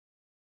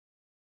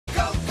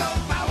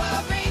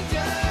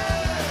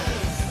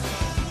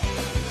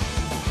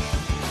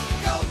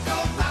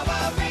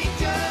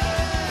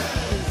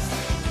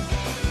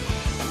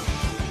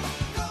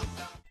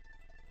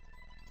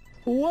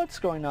What's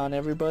going on,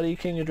 everybody?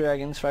 King of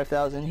Dragons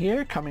 5000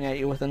 here, coming at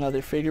you with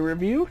another figure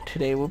review.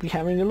 Today we'll be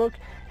having a look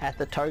at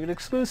the Target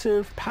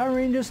exclusive Power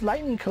Rangers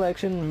Lightning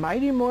Collection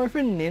Mighty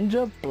Morphin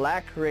Ninja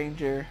Black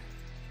Ranger.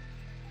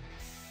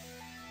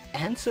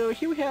 And so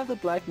here we have the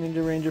Black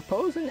Ninja Ranger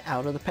pose and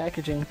out of the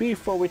packaging.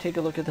 Before we take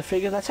a look at the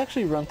figure, let's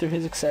actually run through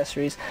his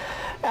accessories.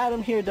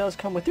 Adam here does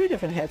come with 3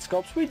 different head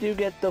sculpts. We do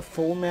get the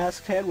full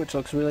masked head, which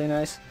looks really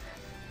nice.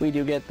 We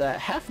do get the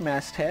half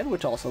masked head,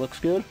 which also looks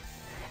good.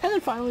 And then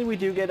finally we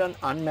do get an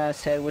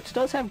unmasked head, which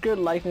does have good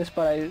likeness,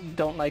 but I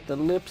don't like the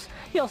lips.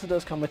 He also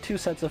does come with 2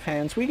 sets of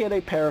hands. We get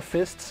a pair of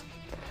fists.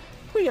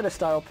 We get a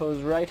style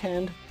pose right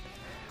hand.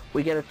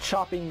 We get a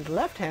chopping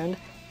left hand.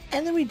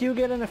 And then we do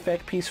get an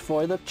effect piece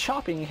for the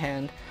chopping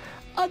hand.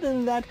 Other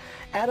than that,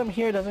 Adam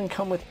here doesn't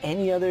come with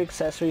any other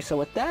accessories, so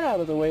with that out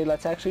of the way,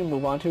 let's actually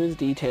move on to his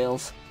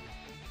details.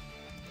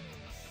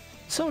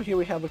 So here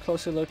we have a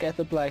closer look at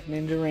the Black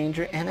Ninja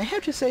Ranger, and I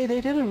have to say they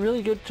did a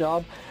really good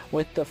job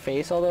with the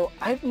face, although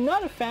I'm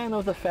not a fan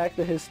of the fact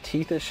that his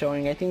teeth is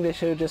showing. I think they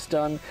should have just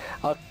done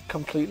a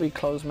completely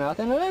closed mouth.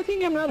 And another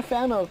thing I'm not a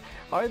fan of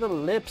are the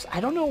lips.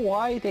 I don't know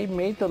why they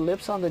made the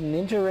lips on the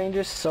Ninja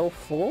Ranger so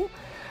full,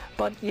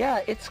 but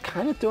yeah, it's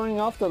kind of throwing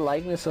off the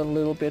likeness a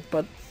little bit.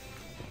 But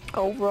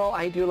overall,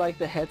 I do like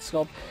the head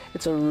sculpt.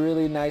 It's a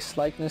really nice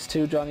likeness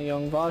to Johnny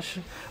Young Bosch,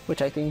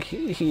 which I think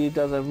he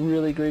does a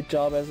really great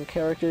job as a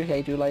character.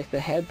 I do like the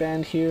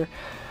headband here.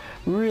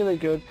 Really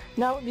good.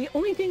 Now, the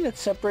only thing that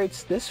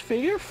separates this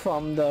figure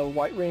from the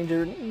White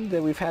Ranger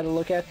that we've had a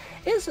look at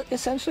is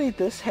essentially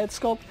this head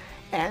sculpt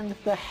and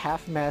the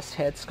half-mast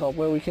head sculpt,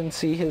 where we can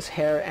see his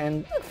hair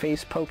and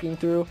face poking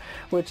through,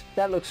 which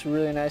that looks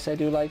really nice. I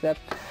do like that.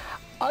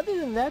 Other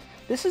than that,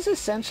 this is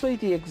essentially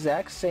the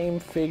exact same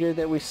figure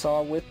that we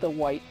saw with the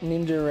White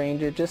Ninja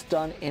Ranger, just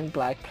done in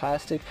black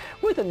plastic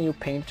with a new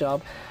paint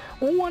job.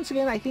 Once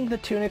again, I think the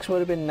tunics would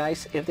have been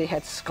nice if they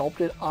had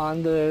sculpted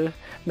on the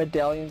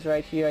medallions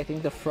right here. I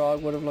think the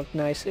frog would have looked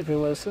nice if it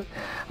was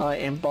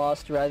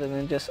embossed rather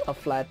than just a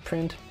flat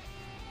print.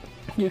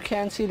 You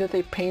can see that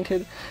they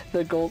painted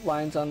the gold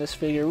lines on this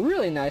figure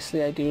really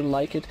nicely. I do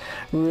like it.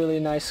 Really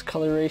nice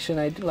coloration.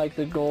 I like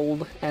the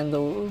gold and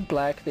the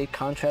black. They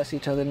contrast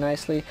each other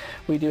nicely.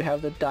 We do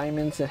have the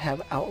diamonds that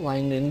have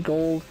outlined in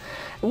gold.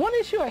 One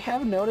issue I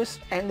have noticed,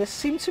 and this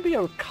seems to be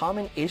a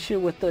common issue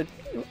with the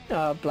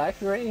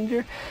Black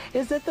Ranger,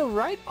 is that the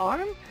right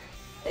arm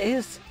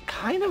is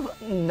kind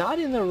of not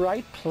in the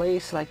right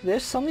place. Like,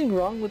 there's something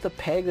wrong with the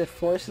peg that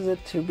forces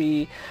it to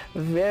be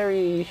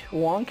very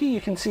wonky.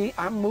 You can see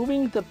I'm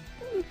moving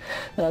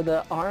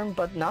the arm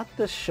but not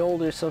the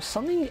shoulder, so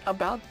something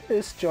about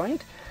this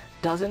joint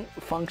doesn't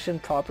function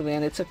properly,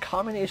 and it's a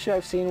common issue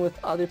I've seen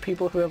with other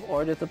people who have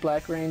ordered the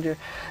Black Ranger,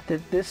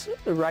 that this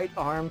right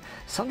arm,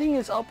 something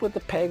is up with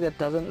the peg that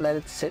doesn't let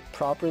it sit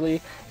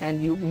properly,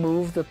 and you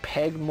move the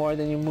peg more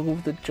than you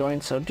move the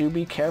joint, so do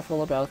be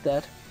careful about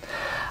that.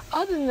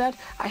 Other than that,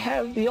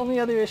 the only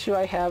other issue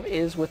I have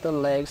is with the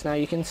legs. Now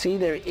you can see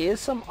there is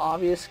some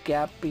obvious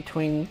gap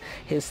between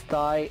his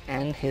thigh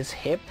and his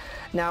hip.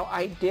 Now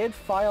I did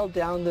file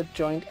down the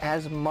joint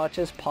as much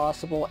as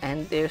possible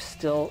and they're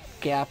still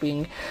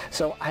gapping,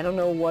 so I don't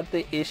know what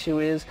the issue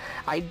is.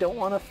 I don't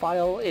want to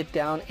file it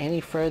down any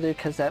further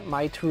because that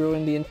might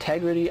ruin the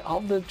integrity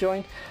of the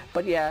joint.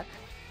 But yeah,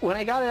 when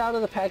I got it out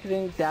of the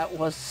packaging, that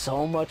was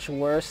so much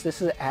worse.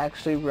 This is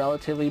actually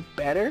relatively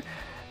better,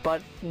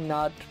 but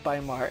not by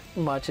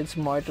much. It's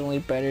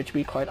marginally better, to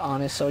be quite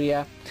honest. So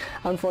yeah,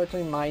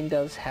 unfortunately mine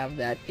does have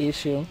that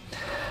issue.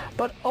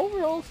 But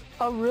overall,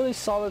 a really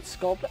solid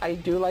sculpt. I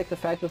do like the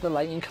fact that the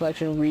Lightning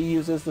Collection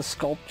reuses the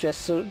sculpt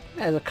just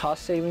as a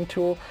cost-saving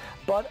tool.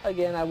 But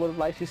again, I would have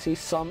liked to see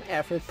some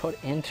effort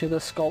put into the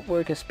sculpt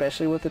work,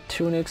 especially with the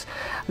tunics,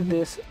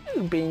 this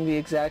being the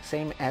exact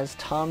same as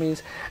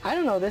Tommy's. I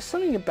don't know, there's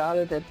something about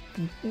it that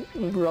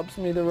rubs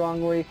me the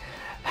wrong way.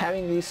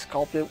 Having these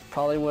sculpted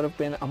probably would have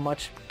been a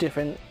much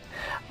different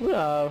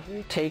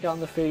take on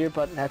the figure,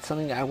 but that's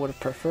something I would have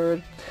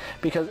preferred,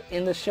 because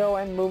in the show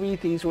and movie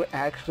these were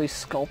actually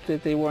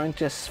sculpted. They weren't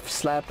just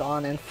slapped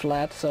on and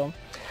flat. So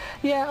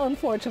yeah,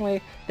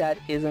 unfortunately that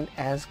isn't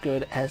as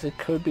good as it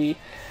could be.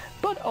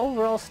 But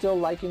overall, still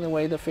liking the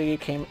way the figure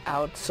came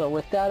out. So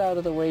with that out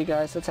of the way,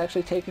 guys, let's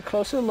actually take a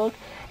closer look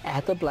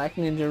at the Black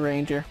Ninja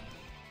Ranger.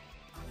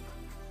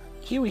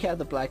 Here we have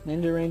the Black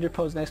Ninja Ranger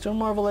posed next to a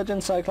Marvel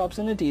Legends Cyclops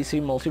and a DC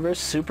Multiverse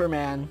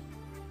Superman.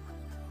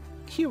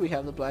 Here we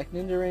have the Black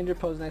Ninja Ranger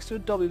posed next to a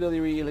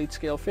WWE Elite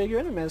Scale figure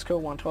and a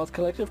Mezco 1/12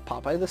 Collective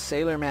Popeye the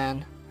Sailor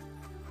Man.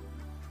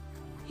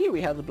 Here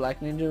we have the Black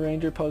Ninja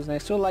Ranger posed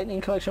next to a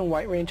Lightning Collection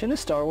White Ranger and a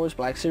Star Wars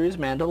Black Series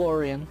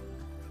Mandalorian.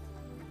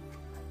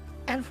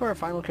 And for our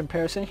final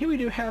comparison, here we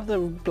do have the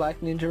Black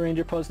Ninja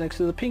Ranger posed next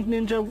to the Pink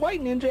Ninja,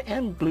 White Ninja,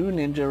 and Blue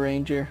Ninja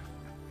Ranger.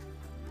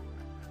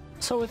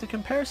 So with the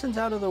comparisons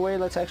out of the way,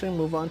 let's actually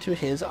move on to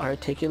his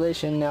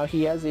articulation. Now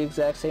he has the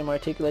exact same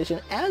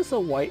articulation as the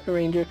White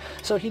Ranger,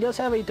 so he does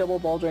have a double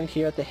ball joint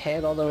here at the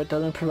head, although it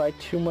doesn't provide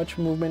too much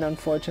movement,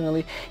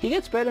 unfortunately. He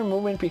gets better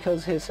movement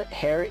because his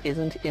hair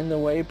isn't in the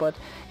way, but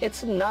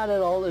it's not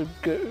at all a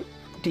good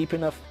deep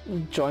enough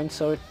joint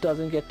so it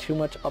doesn't get too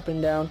much up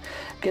and down.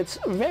 Gets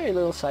very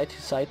little side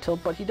to side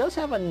tilt, but he does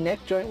have a neck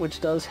joint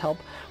which does help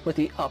with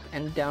the up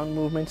and down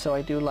movement, so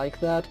I do like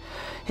that.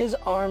 His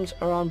arms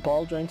are on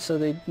ball joints, so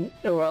they,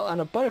 well, on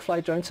a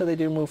butterfly joint, so they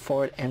do move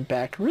forward and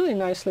back really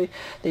nicely.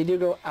 They do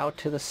go out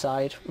to the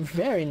side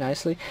very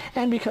nicely,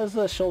 and because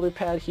the shoulder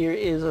pad here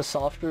is a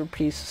softer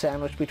piece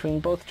sandwiched between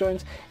both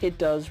joints, it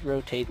does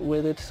rotate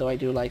with it, so I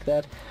do like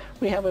that.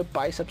 We have a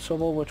bicep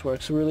swivel which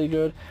works really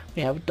good.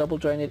 We have a double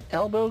jointed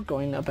elbow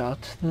going about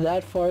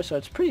that far, so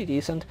it's pretty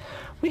decent.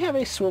 We have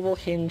a swivel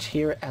hinge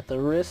here at the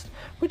wrist,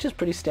 which is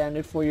pretty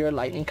standard for your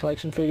Lightning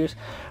Collection figures.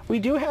 We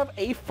do have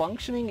a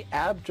functioning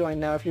ab joint.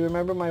 Now if you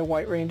remember my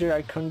White Ranger,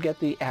 I couldn't get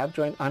the ab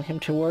joint on him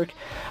to work.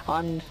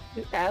 On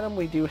Adam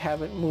we do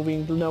have it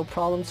moving no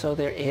problem, so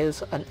there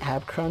is an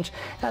ab crunch,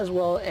 as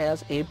well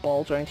as a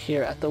ball joint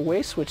here at the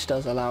waist, which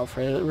does allow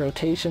for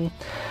rotation.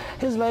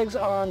 His legs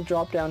are on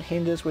drop down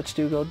hinges which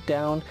do go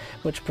down,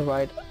 which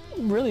provide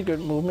really good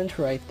movement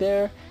right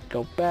there.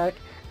 Go back,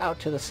 out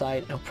to the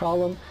side, no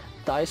problem.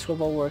 Thigh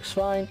swivel works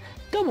fine.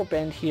 Double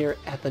bend here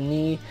at the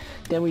knee.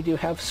 Then we do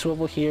have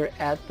swivel here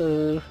at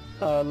the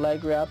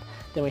leg wrap.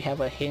 Then we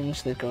have a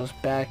hinge that goes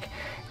back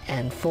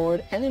and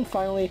forward. And then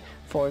finally,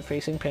 forward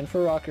facing pin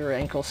for rocker or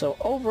ankle. So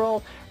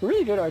overall,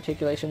 really good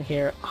articulation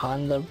here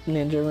on the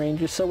Ninja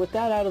Ranger. So with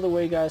that out of the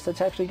way, guys,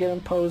 let's actually get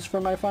him posed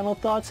for my final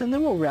thoughts, and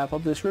then we'll wrap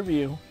up this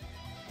review.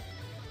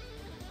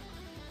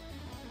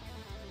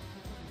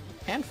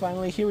 And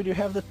finally, here we do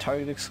have the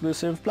Target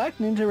exclusive Black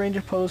Ninja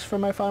Ranger pose for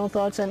my final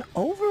thoughts, and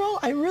overall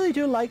I really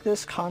do like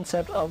this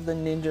concept of the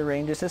Ninja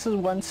Rangers. This is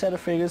one set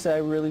of figures that I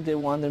really did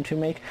want them to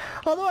make,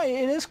 although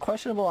it is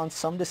questionable on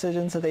some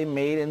decisions that they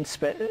made,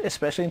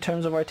 especially in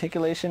terms of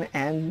articulation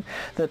and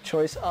the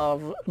choice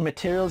of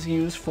materials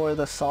used for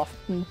the soft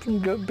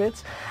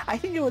bits. I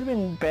think it would have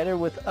been better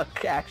with an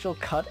actual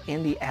cut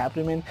in the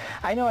abdomen.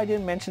 I know I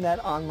didn't mention that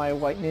on my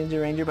White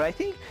Ninja Ranger, but I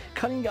think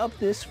cutting up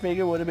this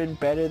figure would have been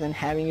better than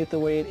having it the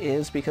way it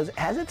is, because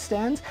as it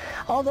stands,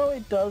 although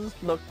it does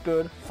look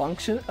good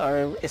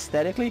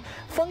aesthetically,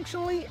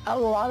 functionally a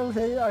lot of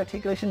the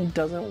articulation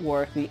doesn't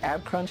work. The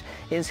ab crunch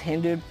is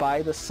hindered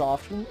by the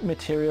soft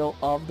material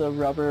of the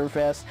rubber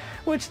vest,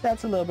 which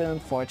that's a little bit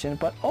unfortunate,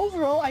 but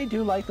overall I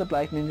do like the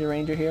Black Ninja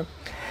Ranger here.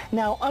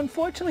 Now,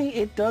 unfortunately,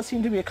 it does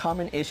seem to be a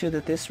common issue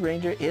that this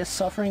Ranger is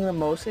suffering the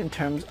most in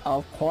terms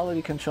of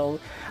quality control.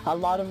 A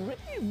lot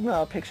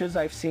of pictures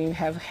I've seen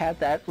have had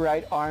that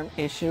right arm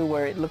issue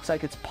where it looks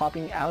like it's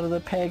popping out of the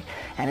peg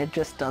and it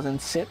just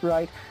doesn't sit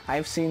right.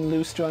 I've seen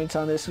loose joints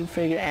on this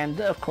figure, and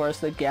of course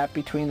the gap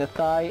between the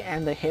thigh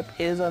and the hip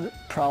is a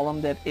problem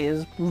that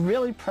is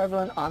really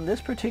prevalent on this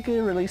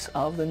particular release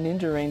of the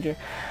Ninja Ranger.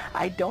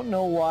 I don't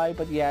know why,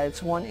 but yeah,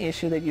 it's one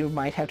issue that you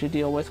might have to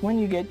deal with when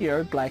you get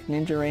your Black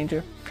Ninja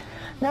Ranger.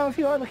 Now, if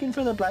you are looking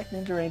for the Black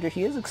Ninja Ranger,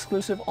 he is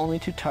exclusive only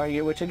to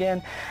Target, which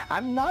again,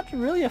 I'm not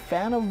really a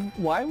fan of.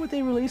 Why would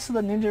they release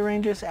the Ninja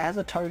Rangers as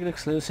a Target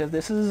exclusive?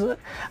 This is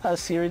a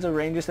series of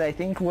Rangers that I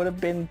think would have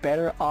been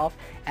better off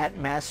at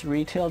mass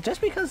retail, just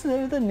because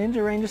they're the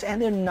Ninja Rangers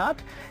and they're not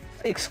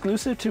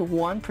exclusive to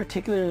one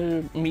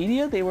particular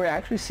media. They were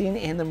actually seen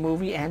in the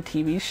movie and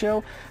TV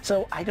show,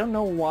 so I don't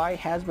know why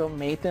Hasbro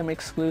made them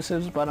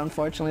exclusives, but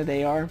unfortunately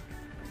they are.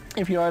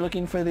 If you are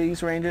looking for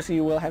these Rangers,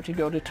 you will have to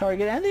go to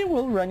Target, and they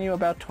will run you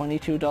about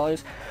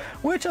 $22,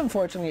 which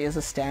unfortunately is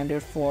a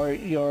standard for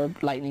your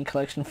Lightning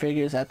Collection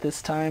figures at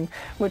this time,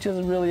 which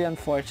is really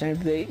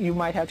unfortunate. You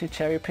might have to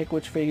cherry pick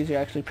which figures you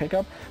actually pick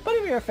up, but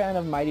if you're a fan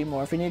of Mighty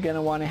Morphin, you're going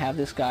to want to have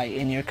this guy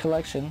in your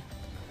collection.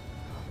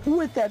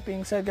 With that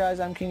being said, guys,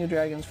 I'm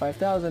KingofDragons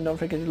 5000. Don't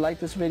forget to like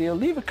this video,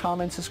 leave a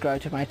comment,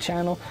 subscribe to my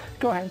channel.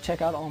 Go ahead and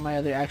check out all my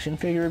other action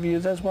figure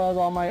reviews as well as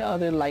all my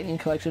other Lightning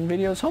Collection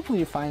videos. Hopefully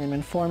you find them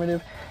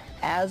informative.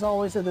 As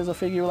always, if there's a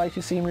figure you'd like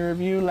to see me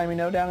review, let me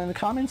know down in the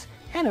comments,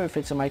 and if it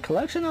fits in my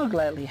collection, I'll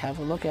gladly have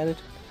a look at it.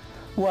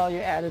 While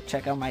you're at it,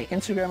 check out my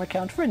Instagram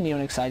account for new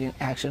and exciting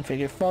action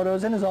figure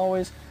photos, and as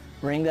always,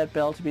 ring that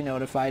bell to be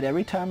notified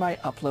every time I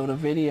upload a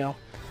video.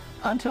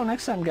 Until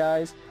next time,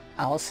 guys,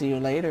 I'll see you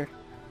later.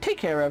 Take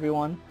care,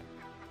 everyone.